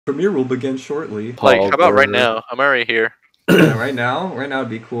Premiere will begin shortly. Like, how about right now? I'm already here. Yeah, right now it'd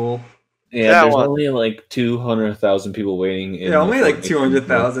be cool. Yeah, there's only like 200,000 people waiting. Yeah, only like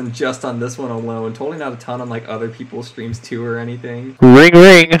 200,000 just on this one alone. Totally not a ton on like other people's streams too or anything. Ring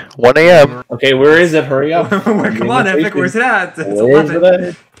ring, 1 a.m. Okay, where is it? Hurry up! Come on, Epic, where's it at? It's Where is 11.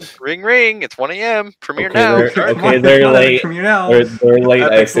 it? Ring ring, it's 1 a.m. Premiere now. Okay, they're late. Premiere now. They're late.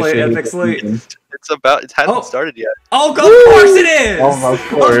 Epic's late. Epic's late. It hasn't started yet. Oh, of course it is! Oh, of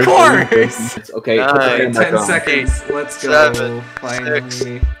course. Of course! Okay, 10 seconds. Let's go. 7, Finally.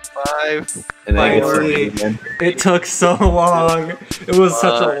 6, 5. And Finally. It took so long. It was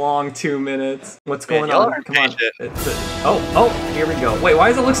such a long 2 minutes. What's going on? Come on. Oh, here we go. Wait, why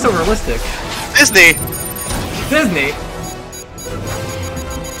does it look so realistic? Disney! Disney?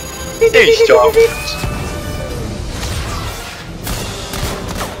 Hey, John.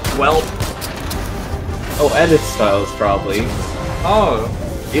 Well. Oh, edit styles probably. Oh.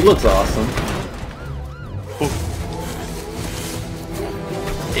 He looks awesome.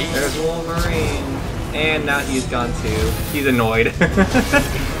 There's Wolverine. And now he's gone too. He's annoyed.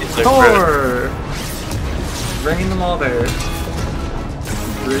 Thor! Bringing them all there.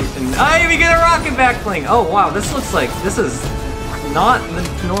 I even get a rocket back bling! Oh wow, this looks like this is not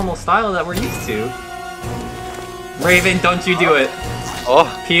the normal style that we're used to. Raven, don't you do it. Oh.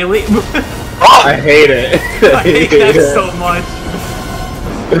 Peely. Oh! I hate it. I hate that so much.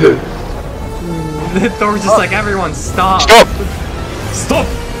 Thor's just like, everyone stop. Stop! Stop!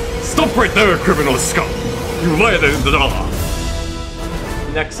 Stop right there, criminal scum! You violated the law!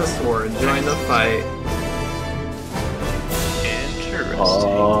 Nexus Sword, join the fight. Interesting.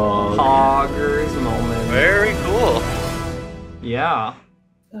 Poggers moment. Very cool. Yeah.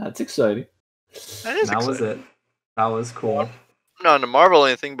 That's exciting. That was it. That was cool. I'm not into Marvel or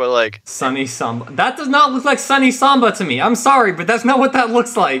anything, but like... Sunny Samba. That does not look like Sunny Samba to me. I'm sorry, but that's not what that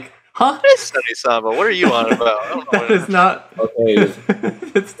looks like. Huh? What is Sunny Samba? What are you on about? I don't know. That is not... Okay.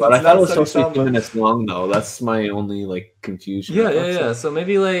 But I thought it was supposed to be 2 minutes long, though. That's my only, like, confusion. Yeah. So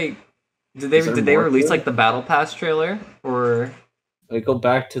maybe, like... Did they release, like, the Battle Pass trailer? Or... Like, go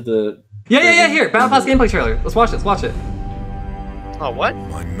back to the... Yeah, here! Battle Pass gameplay trailer! Let's watch it. Oh, what?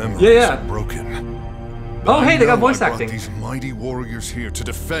 My memories are broken. Oh, hey, they got voice acting. These mighty warriors here to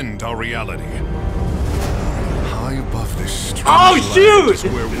defend our reality. High above this strange land is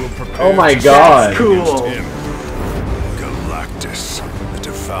where we'll prepare oh my god! That's cool! Galactus, the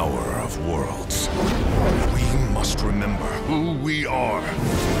devourer of worlds. We must remember who we are.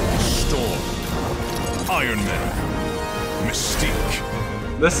 Storm, Iron Man,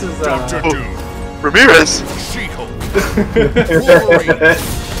 Mystique. This is Doctor Doom, Ramirez! She-Hulk, Wolverine,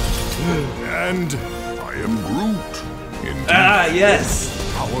 and I am Groot. Indeed. Yes!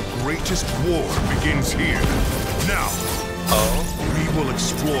 Our greatest war begins here. Now, we will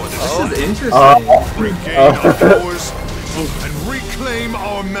explore this. This is interesting. Regain our powers and reclaim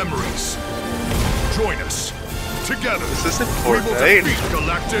our memories. Join us. Together. This isn't We will Fortnite. defeat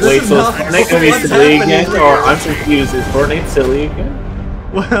Galactus. Wait, so is Fortnite gonna be silly again? Or I'm confused. Is Fortnite silly again?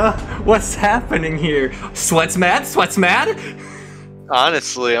 What's happening here? Sweats mad?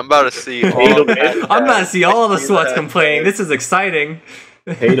 Honestly, I'm about to see all of that. I'm about to see all the sweats complaining. This is exciting.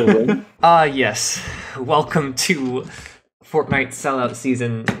 Pay to win. Yes. Welcome to Fortnite Sellout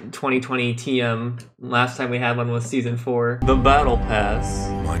Season 2020 TM. Last time we had one was Season 4. The Battle Pass.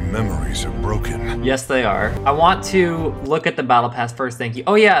 My memories are broken. Yes, they are. I want to look at the Battle Pass first, thank you.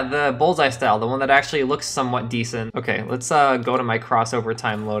 Oh yeah, the Bullseye style, the one that actually looks somewhat decent. Okay, let's go to my crossover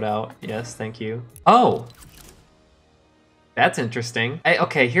time loadout. Yes, thank you. Oh! That's interesting.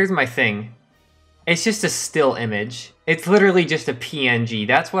 Okay, here's my thing. It's just a still image. It's literally just a PNG.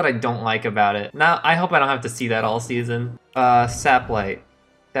 That's what I don't like about it. Now, I hope I don't have to see that all season. Saplight.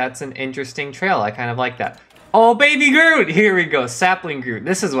 That's an interesting trail. I kind of like that. Oh, baby Groot! Here we go, Sapling Groot.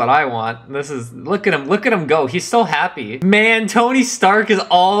 This is what I want. This is, look at him go. He's so happy. Man, Tony Stark is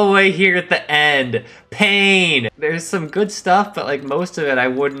all the way here at the end. Pain. There's some good stuff, but like most of it I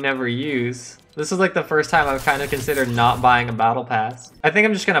would never use. This is like the first time I've kind of considered not buying a battle pass. I think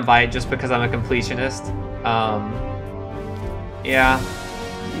I'm just gonna buy it just because I'm a completionist. Yeah.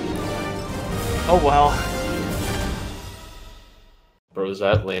 Oh well. Bro, is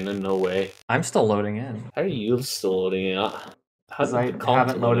that landing? No way. I'm still loading in. How are you still loading it? Because I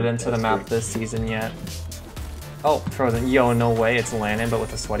haven't loaded into the map this season yet. Oh, Frozen. Yo, no way. It's landing, but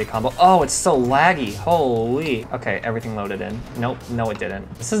with a sweaty combo. Oh, it's so laggy. Holy. Okay, everything loaded in. Nope, no it didn't.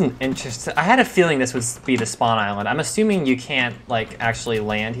 This isn't interesting. I had a feeling this would be the spawn island. I'm assuming you can't, like, actually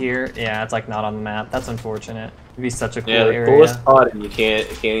land here. Yeah, it's, like, not on the map. That's unfortunate. It'd be such a cool area. Yeah, the coolest spot, and you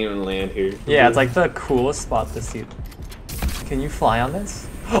can't even land here. Yeah, it's, like, the coolest spot to see. Can you fly on this?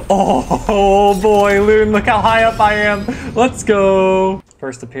 Oh boy, Loon, look how high up I am. Let's go.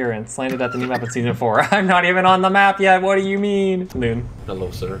 First appearance, landed at the new map in season 4. I'm not even on the map yet, what do you mean? Loon. Hello,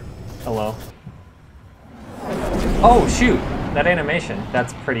 sir. Hello. Oh shoot, that animation,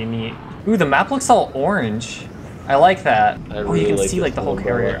 that's pretty neat. Ooh, the map looks all orange. I like that. Oh, you can see like the whole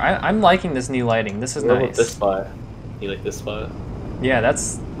carrier. I'm liking this new lighting, this is nice. What about this spot? You like this spot? Yeah,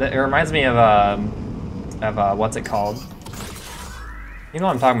 it reminds me of what's it called? You know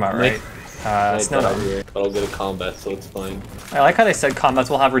what I'm talking about, right? Snowdome. But I'll get a combat, so it's fine. I like how they said combats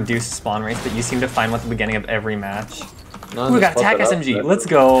will have reduced spawn rates, but you seem to find one at the beginning of every match. Ooh, we got attack SMG. Let's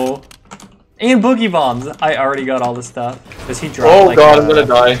go. And boogie bombs. I already got all this stuff. Does he drop? Oh god, I'm gonna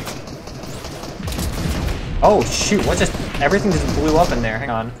die. Oh shoot! What just? Everything just blew up in there. Hang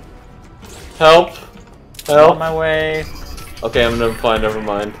on. Help! Help! On my way. Okay, I'm gonna fine. Never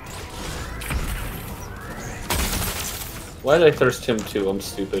mind. Why did I thirst him too? I'm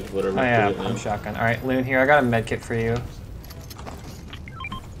stupid. Whatever. Oh yeah, pump shotgun. All right, Loon. Here, I got a med kit for you.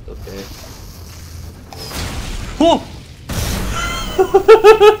 Okay. Whoa!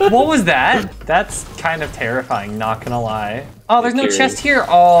 What was that? That's kind of terrifying, not gonna lie. Oh, there's no chest here.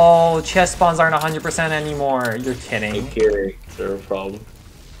 Oh, chest spawns aren't 100% anymore. You're kidding. Hey, Kiri, is there a problem?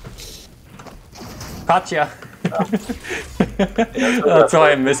 Gotcha. That's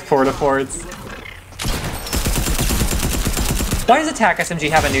why I miss porta-forts. Why does attack SMG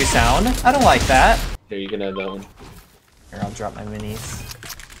have a new sound? I don't like that. Here, you can have that one. Here, I'll drop my minis.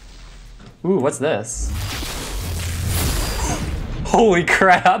 Ooh, what's this? Holy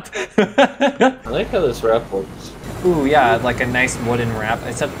crap! I like how this wrap works. Ooh, yeah, like a nice wooden wrap.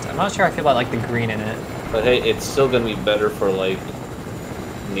 Except, I'm not sure I feel about like the green in it. But hey, it's still gonna be better for like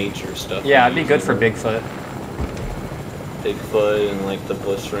nature stuff. Yeah, it'd be good for Bigfoot. Bigfoot and like the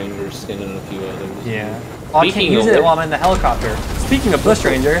bush ranger skin and a few others. Yeah. Oh, I can't use it while I'm in the helicopter. Speaking of bush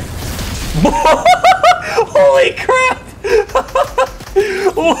ranger. Holy crap!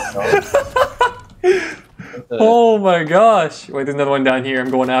 Oh my gosh! Wait, there's another one down here. I'm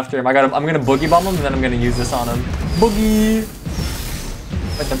going after him. I'm gonna boogie bomb him, and then I'm gonna use this on him. Boogie.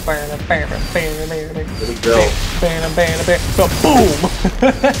 Let it go.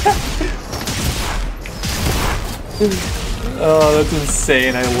 Boom! Oh, that's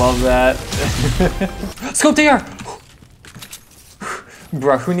insane. I love that. Scope AR!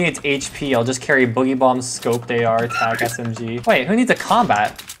 Bro, who needs HP? I'll just carry boogie bombs, scoped AR, tag SMG. Wait, who needs a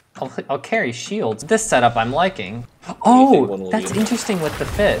combat? I'll carry shields. This setup I'm liking. Oh, that's interesting with the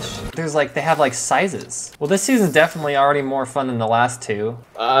fish. There's like, they have like sizes. Well, this season's definitely already more fun than the last two.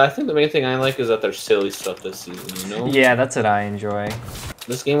 I think the main thing I like is that there's silly stuff this season, you know? Yeah, that's what I enjoy.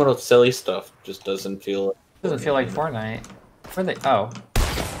 This game without silly stuff just doesn't feel... Doesn't feel like Fortnite. Where they? Oh.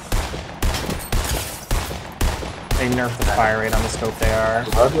 They nerfed the fire rate on the scope they are. I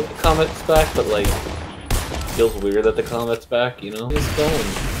love that the combat's back, but like, it feels weird that the combat's back, you know? It's going.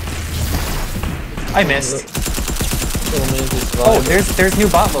 I missed. Oh, there's new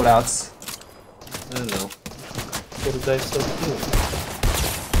bot loadouts. I don't know. What is that so cool?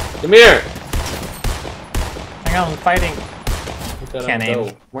 Come here! Hang on, I'm fighting. Can't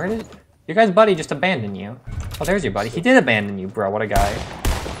aim. Where did... Your guy's buddy just abandoned you. Oh, there's your buddy. He did abandon you, bro. What a guy.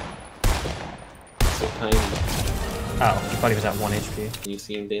 So tiny. Oh, your buddy was at 1 HP. You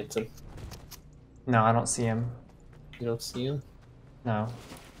see him dancing? No, I don't see him. You don't see him? No.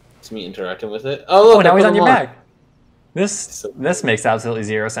 It's me interacting with it. Oh, look, now he's on your back. This makes absolutely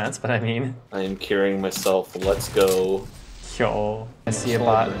zero sense, but I mean... I am curing myself. Let's go. Yo. I see a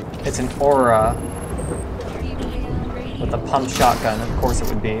bot. It's an aura. With a pump shotgun, of course it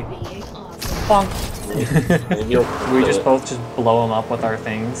would be. Bonk. We just both just blow him up with our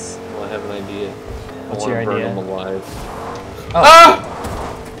things. Well, I have an idea. What's your idea? Burn him alive. Oh.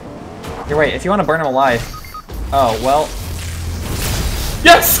 Ah! You're right, if you want to burn him alive. Oh, well.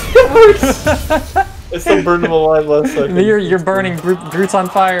 Yes! It works! I still burned him alive last second. You're burning Groot's on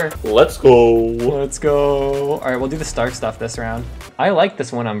fire. Let's go. Let's go. Alright, we'll do the Stark stuff this round. I like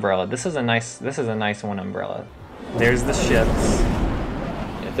this one umbrella. This is a nice one umbrella. There's the ships.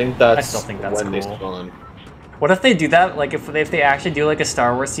 I think that's I still think that's when they cool. spawn. What if they do that? Like if they actually do like a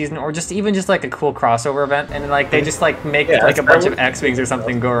Star Wars season, or just even just like a cool crossover event, and like they just like make like a bunch of X-wings or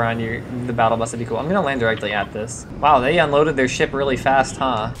something go around the battle bus. That'd be cool. I'm gonna land directly at this. Wow, they unloaded their ship really fast,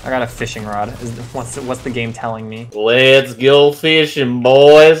 huh? I got a fishing rod. What's the game telling me? Let's go fishing,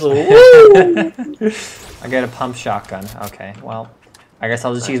 boys! Woo! I got a pump shotgun. Okay, well, I guess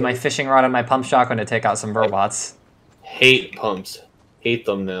I'll just use my fishing rod and my pump shotgun to take out some robots. Hate pumps. Hate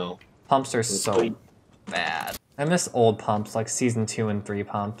them now. Pumps are so bad. I miss old pumps, like season 2 and 3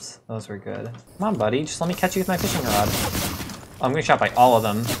 pumps. Those were good. Come on, buddy. Just let me catch you with my fishing rod. I'm getting shot by all of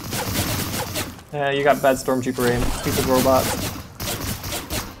them. Yeah, you got bad stormtrooper aim. Stupid robot.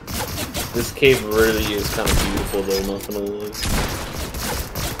 This cave really is kind of beautiful though, not gonna lie.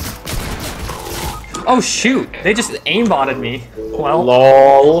 Oh shoot! They just aimbotted me. Well,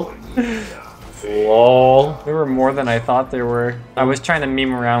 LOL. LOL. there were more than I thought there were. I was trying to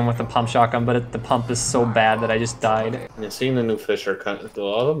meme around with the pump shotgun, but the pump is so bad that I just died. Yeah, seeing the new fish are kind of, a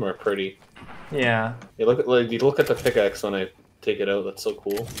lot of them are pretty. Yeah. You look at the pickaxe when I take it out. That's so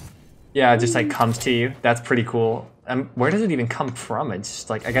cool. Yeah, it just like comes to you. That's pretty cool. Where does it even come from? It's just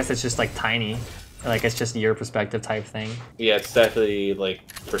like, I guess it's just like tiny. Like it's just your perspective type thing. Yeah, it's definitely like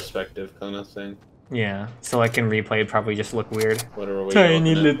perspective kind of thing. Yeah, so like in replay it'd probably just look weird. Whatever way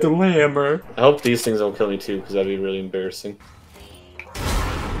Tiny little hammer. I hope these things don't kill me too, because that'd be really embarrassing.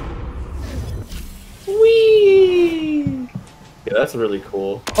 Whee! Yeah, that's really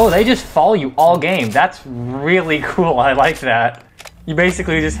cool. Oh, they just follow you all game. That's really cool. I like that. You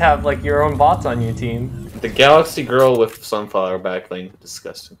basically just have like your own bots on your team. The Galaxy Girl with Sunflower backling.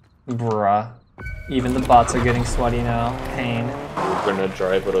 Disgusting. Bruh. Even the bots are getting sweaty now. Pain. We're gonna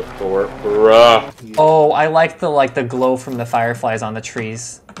drive it up door. Bruh. Oh, I like the glow from the fireflies on the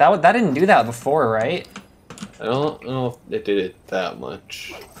trees. That didn't do that before, right? I don't know if it did it that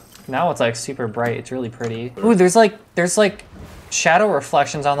much. Now it's like super bright. It's really pretty. Ooh, there's like shadow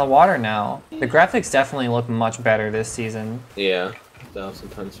reflections on the water now. The graphics definitely look much better this season. Yeah, 1,000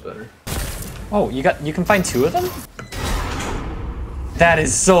 times better. Oh, you can find 2 of them? That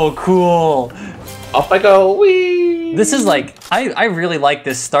is so cool. Off I go. Whee! This is like, I really like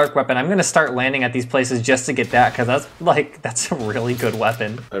this Stark weapon. I'm gonna start landing at these places just to get that, because that's a really good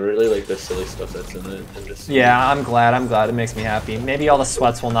weapon. I really like the silly stuff that's in it. Yeah, I'm glad. It makes me happy. Maybe all the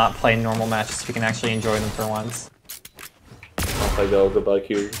sweats will not play normal matches so we can actually enjoy them for once. Off I go. Goodbye,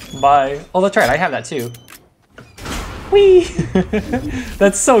 Kirious. Bye. Oh, that's right. I have that too. Whee!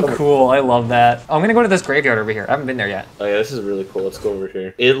 That's so cool. I love that. Oh, I'm gonna go to this graveyard over here. I haven't been there yet. Oh yeah, this is really cool. Let's go over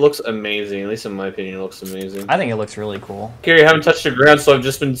here. It looks amazing. At least in my opinion, it looks amazing. I think it looks really cool. Kiri, I haven't touched the ground, so I've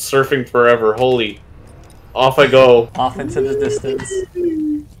just been surfing forever. Holy. Off I go. Off into the distance.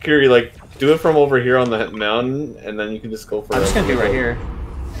 Kiri, like, do it from over here on the mountain, and then you can just go for I'm just gonna do it right here.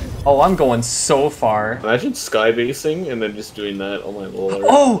 Oh, I'm going so far. Imagine skybasing and then just doing that. Oh my lord.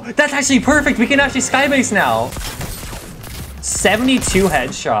 Oh, that's actually perfect. We can actually skybase now. 72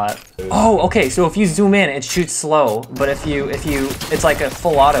 headshot. Oh, okay. So if you zoom in, it shoots slow. But if you, it's like a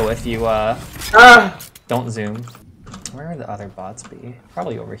full auto if you don't zoom. Where would the other bots be?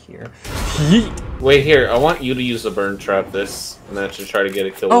 Probably over here. Yeet. Wait here. I want you to use the burn trap this, and then to try to get a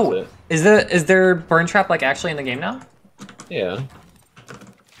kill with it. Is there burn trap like actually in the game now? Yeah.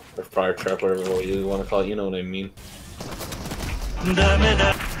 Or fire trap, whatever you want to call it. You know what I mean.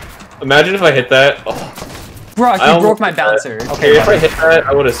 Imagine if I hit that. Oh. Brock, you broke my bouncer. Okay, if I hit that,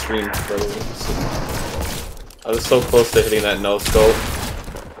 I would have streamed. I was so close to hitting that no scope.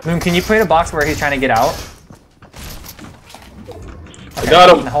 Moon, can you create a box where he's trying to get out? Okay, I got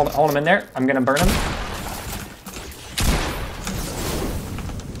him. Hold him in there. I'm gonna burn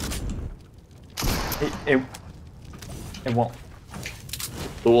him. It won't.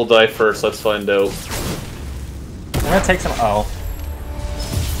 Who will die first? Let's find out. I'm gonna take some. Oh.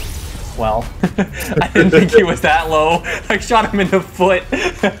 Well, I didn't think he was that low. I shot him in the foot.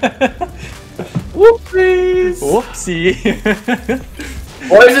 Whoopsies! Whoopsie.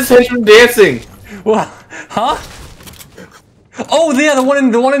 Why is this henchman dancing? Well, huh? Oh yeah, the one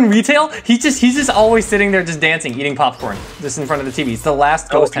in retail. He's just always sitting there, just dancing, eating popcorn, just in front of the TV. He's the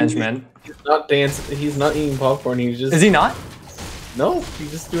last ghost henchman. He's not dancing. He's not eating popcorn. He's just. Is he not? No,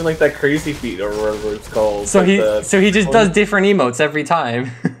 he's just doing like that crazy feat or whatever it's called. So like he just does different emotes every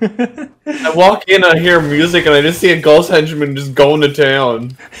time. I walk in, I hear music, and I just see a ghost henchman just going to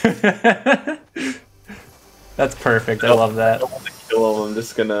town. That's perfect. I love that. I don't want to kill him. I'm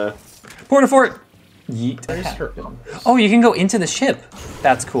just gonna. Port a fort. Yeet. Oh, you can go into the ship.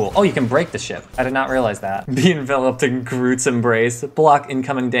 That's cool. Oh, you can break the ship. I did not realize that. Be enveloped in Groot's embrace. Block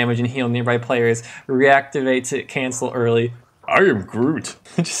incoming damage and heal nearby players. Reactivate to cancel early. I am Groot.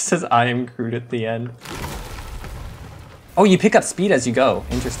 It just says I am Groot at the end. Oh, you pick up speed as you go.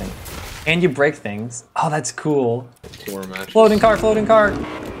 Interesting. And you break things. Oh, that's cool. 2 more matches. Floating car, floating car.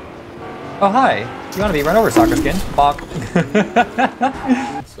 Oh, hi. You want to be run over, soccer skin? Bonk.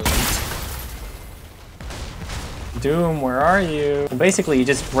 Doom, where are you? Well, basically, you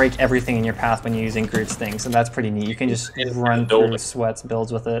just break everything in your path when you're using Groot's thing, so that's pretty neat. You can just run through sweats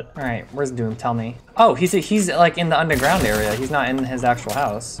builds with it. All right, where's Doom? Tell me. Oh, he's like in the underground area. He's not in his actual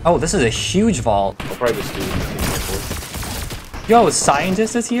house. Oh, this is a huge vault. I'll probably just do Yo,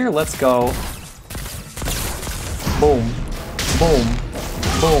 scientist is here? Let's go. Boom. Boom.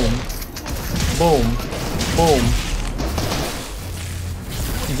 Boom. Boom. Boom.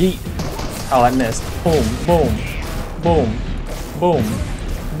 Yeet. Oh, I missed. Boom. Boom. Boom. Boom.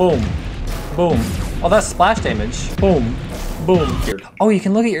 Boom. Boom. Oh, that's splash damage. Boom. Boom. Oh, you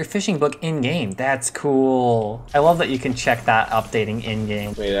can look at your fishing book in-game. That's cool. I love that you can check that updating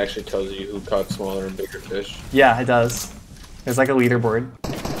in-game. Wait, it actually tells you who caught smaller and bigger fish. Yeah, it does. There's like a leaderboard.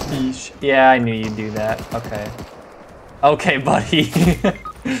 Yeesh. Yeah, I knew you'd do that. Okay. Okay, buddy.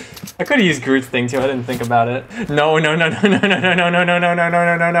 I could have used Groot's thing too. I didn't think about it. No, no, no, no, no, no, no, no, no, no, no, no,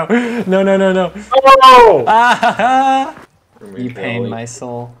 no, no, no, no, no, no, no. Oh! Ah! You pain my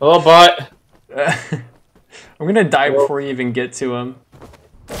soul. Oh, but. I'm gonna die before you even get to him.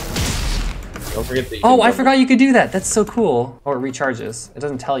 Don't forget that. Oh, I forgot you could do that. That's so cool. Oh, it recharges. It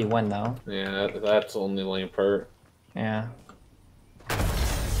doesn't tell you when though. Yeah, that's the only lame part. Yeah.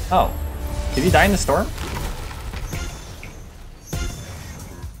 Oh, did you die in the storm?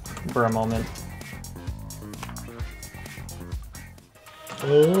 For a moment. I'll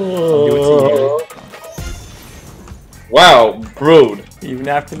do it to you. Wow, rude. Even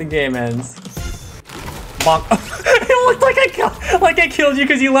after the game ends. Bonk. It looked like I killed you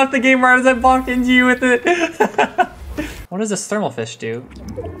because you left the game right as I bonked into you with it. What does this thermal fish do?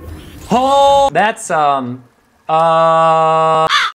 Oh, that's